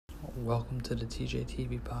Welcome to the Tjay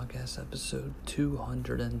TV podcast, episode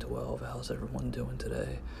 212. How's everyone doing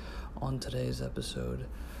today? On today's episode,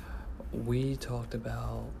 we talked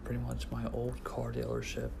about pretty much my old car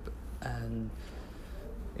dealership and,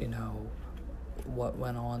 what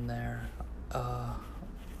went on there.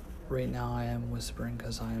 Right now I am whispering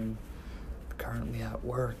because I'm currently at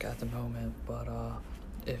work at the moment, but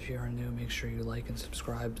if you're new, make sure you like and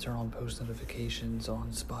subscribe, turn on post notifications on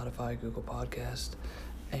Spotify, Google Podcast,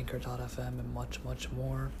 Anchor.fm, and much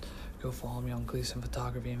more. Go follow me on Gleason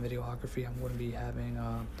Photography and Videography. I'm going to be having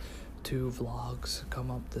 2 vlogs come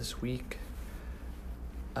up this week.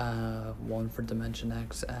 One for Dimension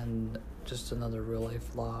X and just another real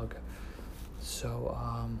life vlog. So,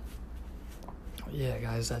 yeah,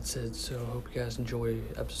 guys, that's it. So, hope you guys enjoy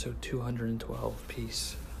episode 212.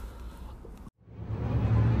 Peace.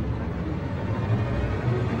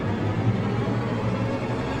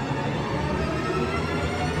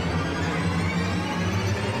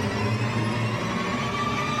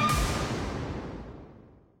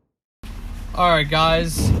 Alright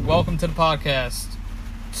guys, welcome to the podcast.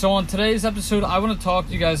 So on today's episode, I want to talk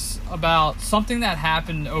to you guys about something that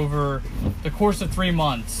happened over the course of 3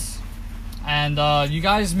 months. And you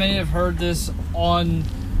guys may have heard this on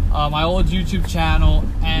my old YouTube channel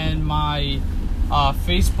and my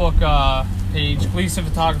Facebook page, Gleason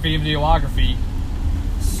Photography and Videography.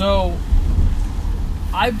 So,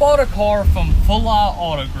 I bought a car from Fellah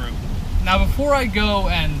Auto Group. Now before I go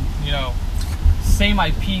and, say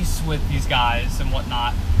my piece with these guys and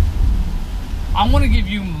whatnot, I want to give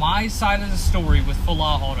you my side of the story with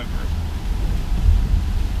Fellah Auto Group.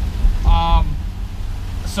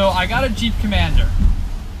 So I got a Jeep Commander.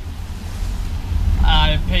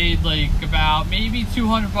 I paid about maybe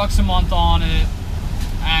 $200 a month on it,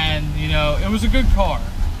 and it was a good car.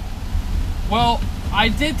 Well, I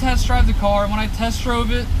did test drive the car, and when I test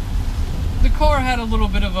drove it, the car had a little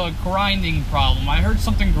bit of a grinding problem. I heard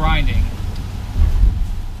something grinding.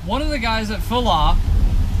 One of the guys at Fellah,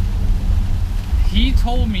 he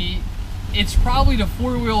told me it's probably the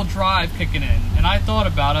 4-wheel drive kicking in. And I thought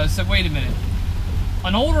about it. I said, wait a minute.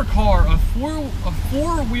 An older car, a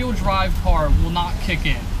four-wheel drive car will not kick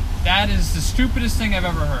in. That is the stupidest thing I've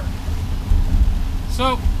ever heard.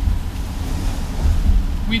 So,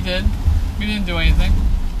 we didn't do anything.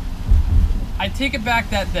 I take it back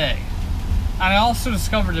that day. And I also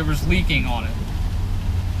discovered there was leaking on it.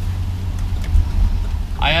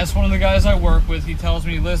 I asked one of the guys I work with. He tells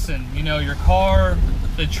me, listen, your car,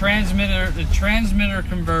 the transmitter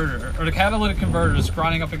converter, or the catalytic converter is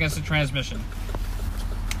grinding up against the transmission.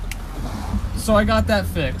 So I got that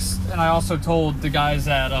fixed, and I also told the guys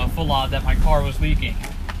at Fellah that my car was leaking.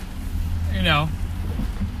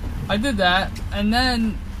 I did that, and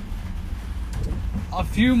then a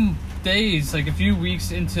few days, a few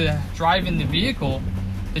weeks into driving the vehicle,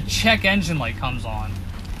 the check engine light comes on.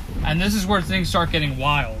 And this is where things start getting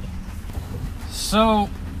wild.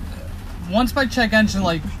 So, once my check engine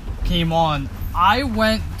light came on, I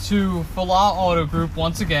went to Fellah Auto Group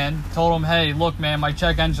once again, told them, hey, look, man, my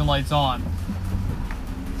check engine light's on.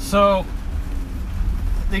 So,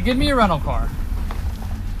 they give me a rental car.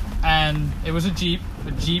 And it was a Jeep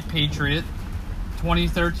Patriot,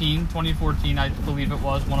 2014, I believe it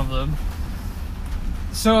was, one of them.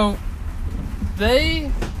 So,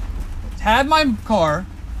 they had my car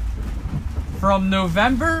from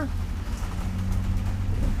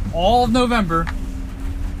all of November,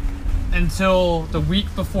 until the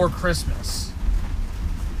week before Christmas.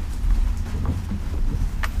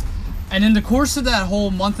 And in the course of that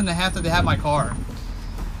whole month and a half that they had my car,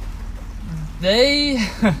 they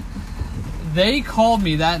called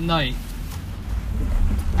me that night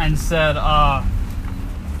and said,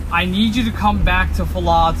 I need you to come back to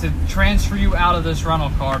Fellah to transfer you out of this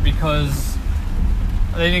rental car because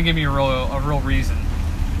they didn't give me a real reason.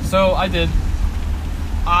 So I did.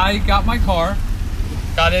 I got my car,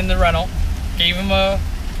 got in the rental, gave them the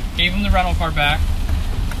rental car back,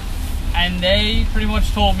 and they pretty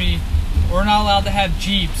much told me we're not allowed to have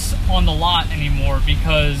Jeeps on the lot anymore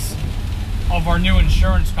because of our new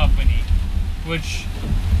insurance company, which,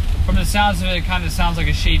 from the sounds of it, kind of sounds like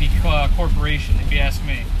a shady corporation, if you ask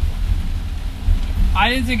me. I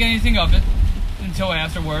didn't think anything of it until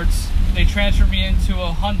afterwards. They transferred me into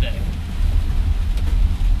a Hyundai.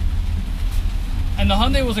 And the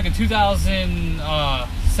Hyundai was like a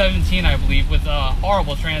 2017, I believe, with a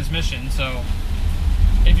horrible transmission. So,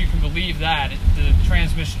 if you can believe that, the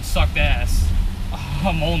transmission sucked ass.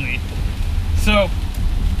 Only. So,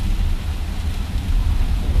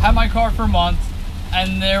 had my car for a month,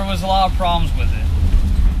 and there was a lot of problems with it.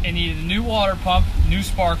 It needed a new water pump, new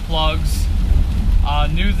spark plugs,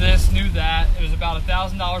 Knew this, knew that. It was about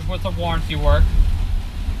 $1,000 worth of warranty work.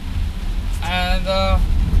 And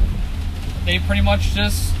they pretty much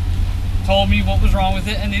just told me what was wrong with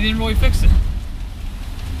it, and they didn't really fix it.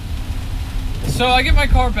 So I get my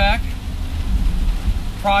car back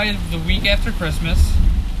probably the week after Christmas.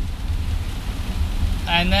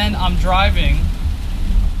 And then I'm driving.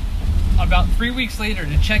 About 3 weeks later,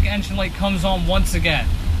 the check engine light comes on once again.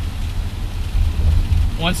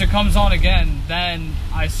 Once it comes on again, then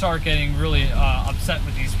I start getting really upset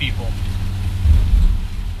with these people.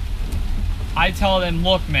 I tell them,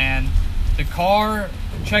 look man, the car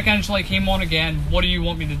check engine light came on again, what do you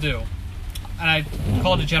want me to do? And I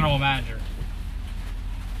called the general manager.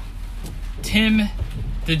 Tim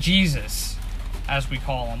the Jesus, as we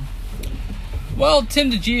call him. Well,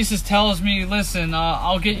 Tim the Jesus tells me, listen,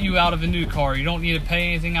 I'll get you out of a new car. You don't need to pay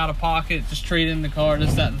anything out of pocket. Just trade in the car,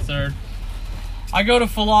 this, that, and the third. I go to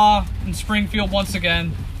Fellah in Springfield once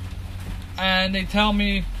again, and they tell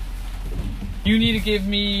me, you need to give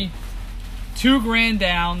me $2,000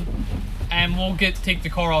 down, and we'll take the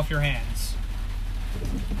car off your hands.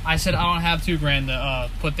 I said, I don't have $2,000 to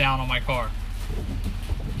put down on my car.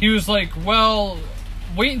 He was like, well,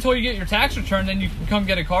 wait until you get your tax return, then you can come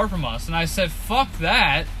get a car from us. And I said, fuck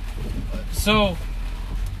that. So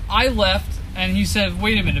I left, and he said,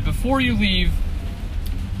 wait a minute, before you leave,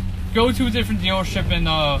 go to a different dealership and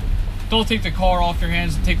they'll take the car off your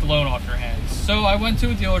hands and take the loan off your hands. So I went to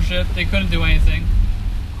a dealership, they couldn't do anything.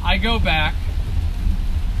 I go back,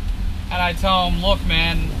 and I tell them, look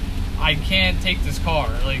man, I can't take this car.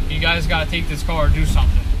 Like, you guys gotta take this car or do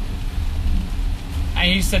something. And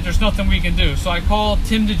he said, there's nothing we can do. So I call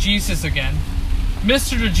Tim the Jesus again.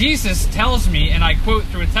 Mr. the Jesus tells me, and I quote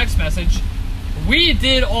through a text message, we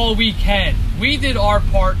did all we can. We did our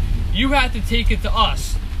part. You had to take it to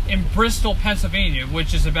us in Bristol, Pennsylvania,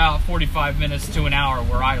 which is about 45 minutes to an hour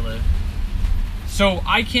where I live. So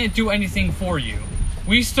I can't do anything for you.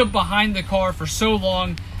 We stood behind the car for so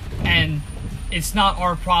long, and it's not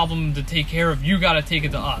our problem to take care of. You got to take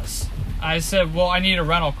it to us. I said, well, I need a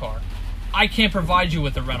rental car. I can't provide you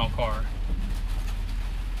with a rental car.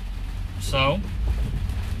 So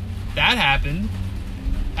that happened,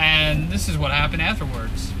 and this is what happened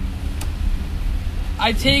afterwards.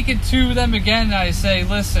 I take it to them again, and I say,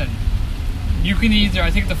 listen, you can either,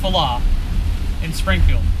 I take the Fellah in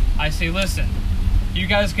Springfield. I say, listen, you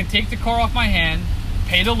guys can take the car off my hand,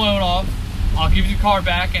 pay the loan off, I'll give you the car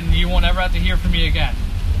back, and you won't ever have to hear from me again.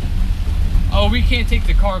 Oh, we can't take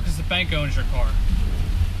the car because the bank owns your car.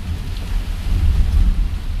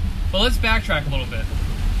 But let's backtrack a little bit.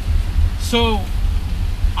 So,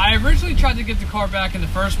 I originally tried to get the car back in the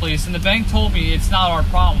first place, and the bank told me it's not our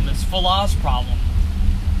problem, it's Fellah's problem.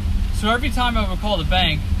 So every time I would call the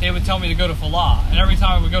bank, they would tell me to go to Fellah. And every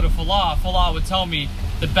time I would go to Fellah, Fellah would tell me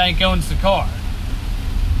the bank owns the car.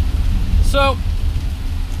 So,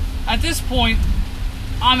 at this point,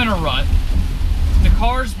 I'm in a rut. The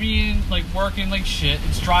car's being, like, working like shit.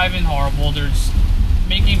 It's driving horrible. There's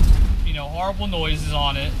making, you know, horrible noises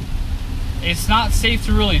on it. It's not safe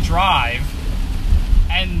to really drive.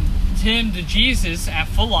 And Tim the Jesus at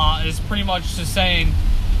Fellah is pretty much just saying,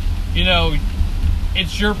 you know,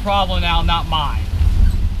 it's your problem now, not mine.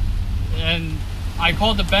 And I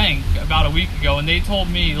called the bank about a week ago, and they told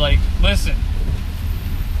me, like, listen,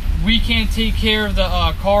 we can't take care of the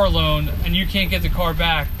car loan, and you can't get the car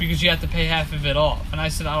back because you have to pay half of it off. And I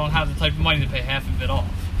said, I don't have the type of money to pay half of it off.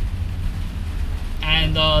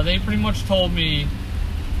 And they pretty much told me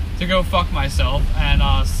to go fuck myself, and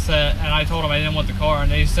I told them I didn't want the car, and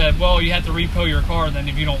they said, well, you have to repo your car then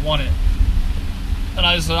if you don't want it. And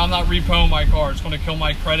I said, I'm not repoing my car. It's going to kill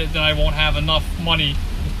my credit. Then I won't have enough money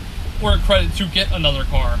or credit to get another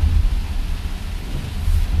car.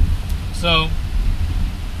 So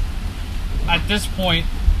at this point,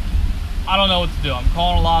 I don't know what to do. I'm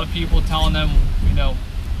calling a lot of people, telling them, you know,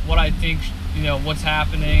 what I think, you know, what's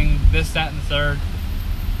happening, this, that, and the third.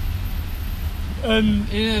 And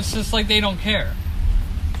it's just like they don't care.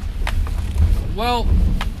 Well,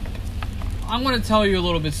 I'm going to tell you a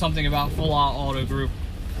little bit something about Fellah Auto Group.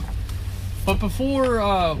 But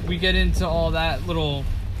before we get into all that little,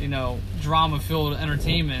 you know, drama-filled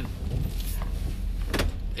entertainment,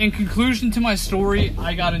 in conclusion to my story,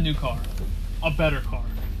 I got a new car. A better car.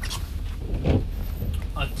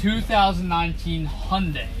 A 2019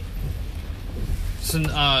 Hyundai. It's an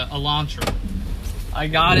Elantra. I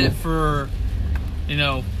got it for, you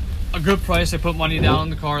know, a good price. I put money down on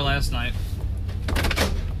the car last night.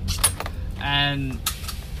 And,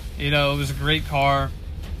 you know, it was a great car.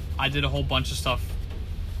 I did a whole bunch of stuff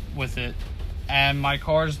with it. And my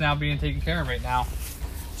car is now being taken care of right now.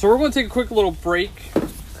 So we're going to take a quick little break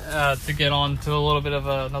to get on to a little bit of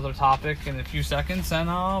another topic in a few seconds, and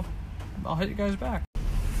I'll hit you guys back.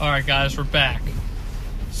 All right, guys, we're back.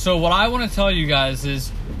 So what I want to tell you guys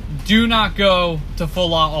is, do not go to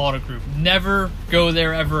Fellah Auto Group. Never go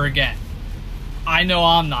there ever again. I know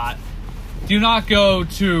I'm not. Do not go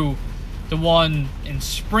to the one in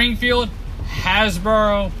Springfield,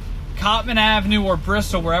 Hasbro, Cotman Avenue, or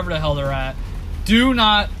Bristol, wherever the hell they're at. Do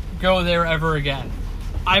not go there ever again.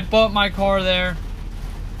 I bought my car there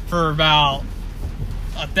for about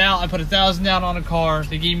I put $1,000 down on a car.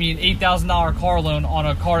 They gave me an $8,000 car loan on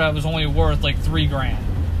a car that was only worth like $3,000.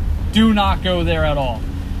 Do not go there at all.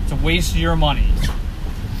 It's a waste of your money.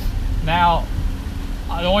 Now,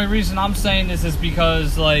 the only reason I'm saying this is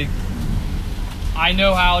because, like, I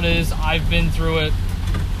know how it is. I've been through it.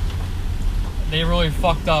 They really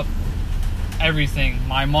fucked up everything.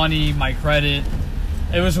 My money, my credit.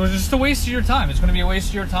 It was just a waste of your time. It's going to be a waste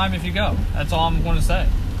of your time if you go. That's all I'm going to say.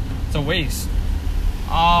 It's a waste.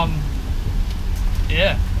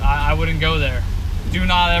 Yeah, I wouldn't go there. Do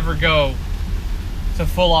not ever go to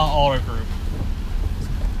Fellah Auto Group.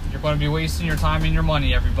 You're going to be wasting your time and your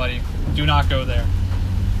money, everybody. Do not go there.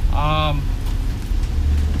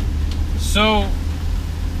 So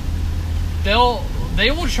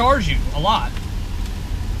they will charge you a lot.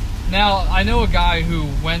 Now, I know a guy who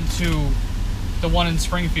went to the one in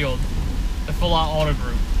Springfield, the Fellah Auto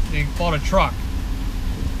Group. They bought a truck.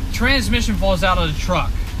 Transmission falls out of the truck.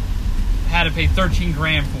 Had to pay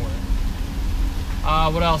 $13,000 for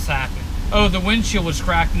it. What else happened? Oh, the windshield was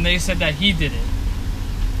cracked, and they said that he did it.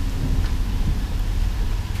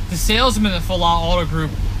 The salesmen at Fellah Auto Group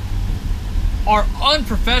are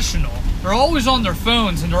unprofessional. They're always on their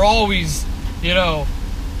phones, and they're always,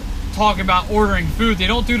 talking about ordering food. They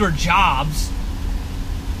don't do their jobs.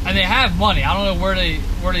 And they have money. I don't know where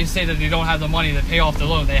they say that they don't have the money to pay off the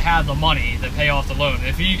loan. They have the money to pay off the loan.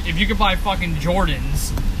 If you could buy fucking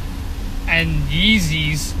Jordans and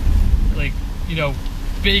Yeezys, like,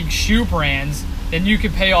 big shoe brands, then you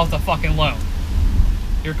could pay off the fucking loan.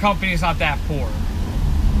 Your company's not that poor.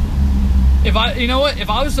 If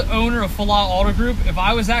I was the owner of Fellah Auto Group, if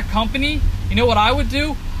I was that company, you know what I would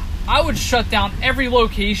do? I would shut down every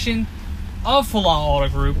location of Fellah Auto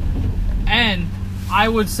Group, and I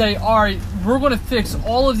would say, all right, we're going to fix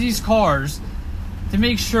all of these cars to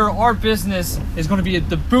make sure our business is going to be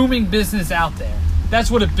the booming business out there. That's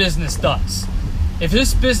what a business does. If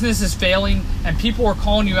this business is failing and people are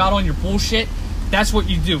calling you out on your bullshit, that's what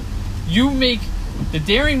you do. You make the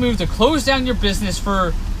daring move to close down your business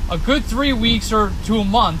for a good 3 weeks or to a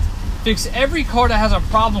month, fix every car that has a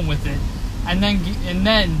problem with it, and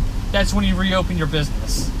then that's when you reopen your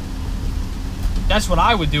business. That's what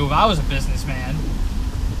I would do if I was a businessman.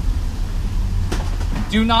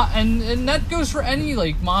 Do not, and that goes for any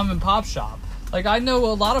like mom and pop shop. Like, I know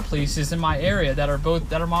a lot of places in my area that are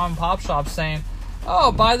mom and pop shops saying,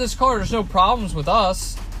 "Oh, buy this car. There's no problems with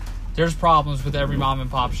us." There's problems with every mom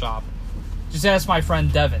and pop shop. Just ask my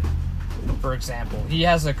friend Devin, for example. He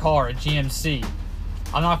has a car, a GMC.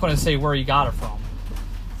 I'm not going to say where he got it from,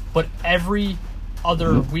 but every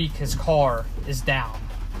other week his car is down,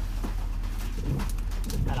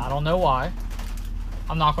 and I don't know why.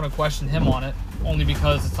 I'm not going to question him on it, only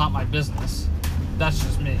because it's not my business. That's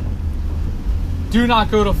just me. Do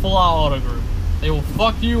not go to Fellah Auto Group. They will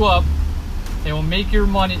fuck you up. They will make your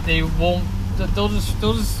money. They'll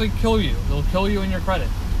just like kill you. They'll kill you in your credit.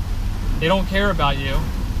 They don't care about you.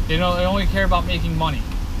 They only care about making money.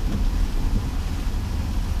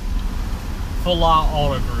 Fellah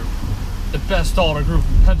Auto Group, the best auto group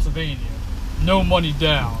in Pennsylvania. No money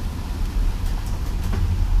down.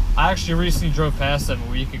 I actually recently drove past them a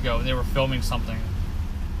week ago, and they were filming something.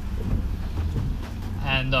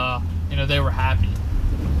 And, they were happy.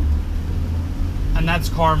 And that's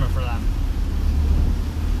karma for them.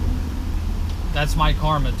 That's my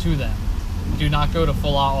karma to them. Do not go to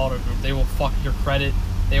Fellah Auto Group. They will fuck your credit.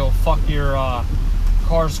 They will fuck your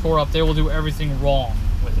car score up. They will do everything wrong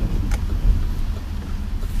with it.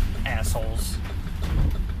 Assholes.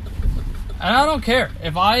 And I don't care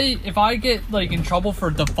if I get like in trouble for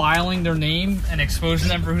defiling their name and exposing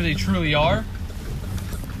them for who they truly are.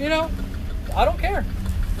 I don't care.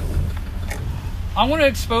 I'm going to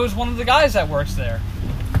expose one of the guys that works there.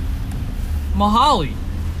 Mahali,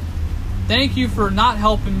 thank you for not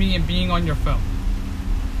helping me and being on your phone.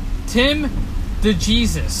 Tim the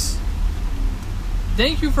Jesus,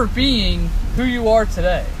 thank you for being who you are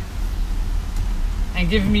today and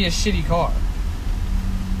giving me a shitty car.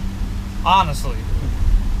 Honestly,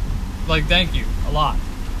 like, thank you a lot.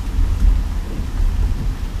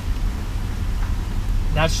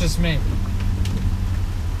 That's just me.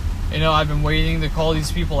 You know, I've been waiting to call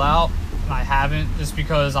these people out, and I haven't, just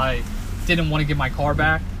because I didn't want to get my car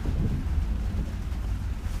back.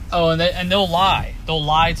 Oh, and they'll lie. They'll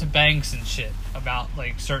lie to banks and shit about,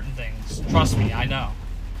 like, certain things. Trust me, I know.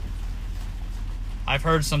 I've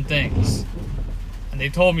heard some things. And they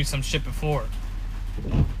told me some shit before.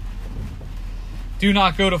 Do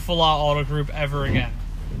not go to Fellah Auto Group ever again.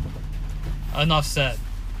 Enough said.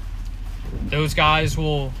 Those guys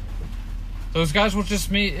will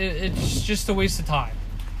just make it's just a waste of time.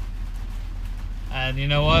 And you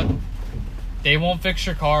know what? They won't fix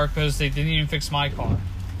your car because they didn't even fix my car.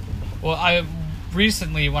 Well, I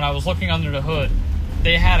recently, when I was looking under the hood,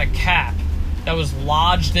 they had a cap that was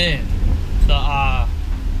lodged in the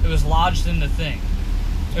it was lodged in the thing.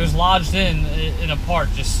 It was lodged in a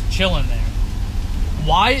part, just chilling there.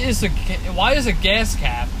 Why is a gas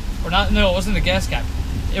cap, or not? No, it wasn't a gas cap.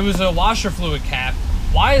 It was a washer fluid cap.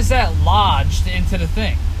 Why is that lodged into the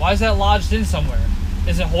thing? Why is that lodged in somewhere?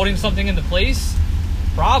 Is it holding something into place?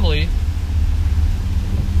 Probably.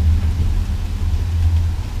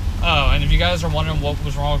 Oh, and if you guys are wondering what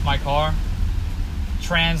was wrong with my car,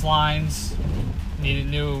 trans lines, needed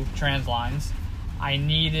new trans lines. I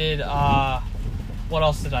needed, what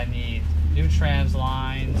else did I need? New trans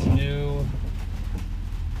lines, new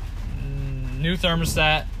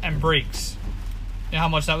thermostat, and brakes. You know how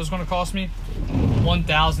much that was going to cost me?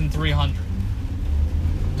 $1,300.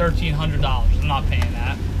 $1,300. I'm not paying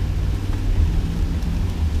that.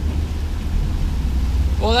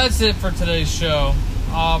 Well, that's it for today's show.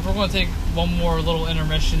 We're going to take one more little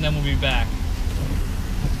intermission, then we'll be back.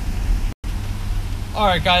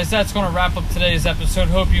 Alright guys, that's going to wrap up today's episode.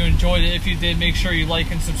 Hope you enjoyed it. If you did, make sure you like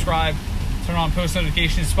and subscribe. Turn on post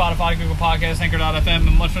notifications, Spotify, Google Podcasts, Anchor.fm,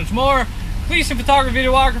 and much, much more. Please, some photography,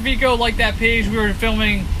 videography, go like that page. We were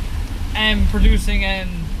filming and producing and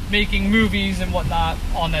making movies and whatnot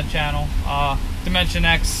on that channel. Dimension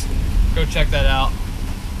X, go check that out.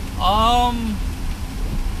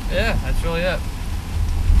 Yeah, that's really it.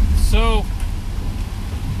 So,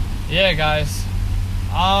 yeah, guys.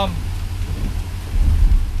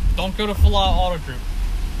 Don't go to Fellah Auto Group.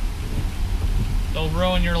 They'll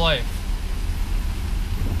ruin your life.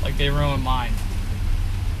 Like they ruined mine.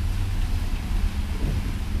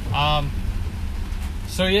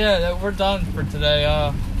 So yeah, we're done for today.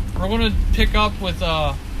 We're gonna pick up with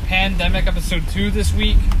Pandemic episode 2 this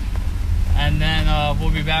week. And then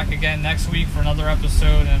we'll be back again next week for another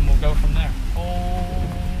episode, and we'll go from there.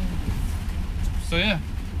 So yeah.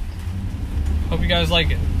 Hope you guys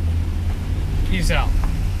like it. Peace out.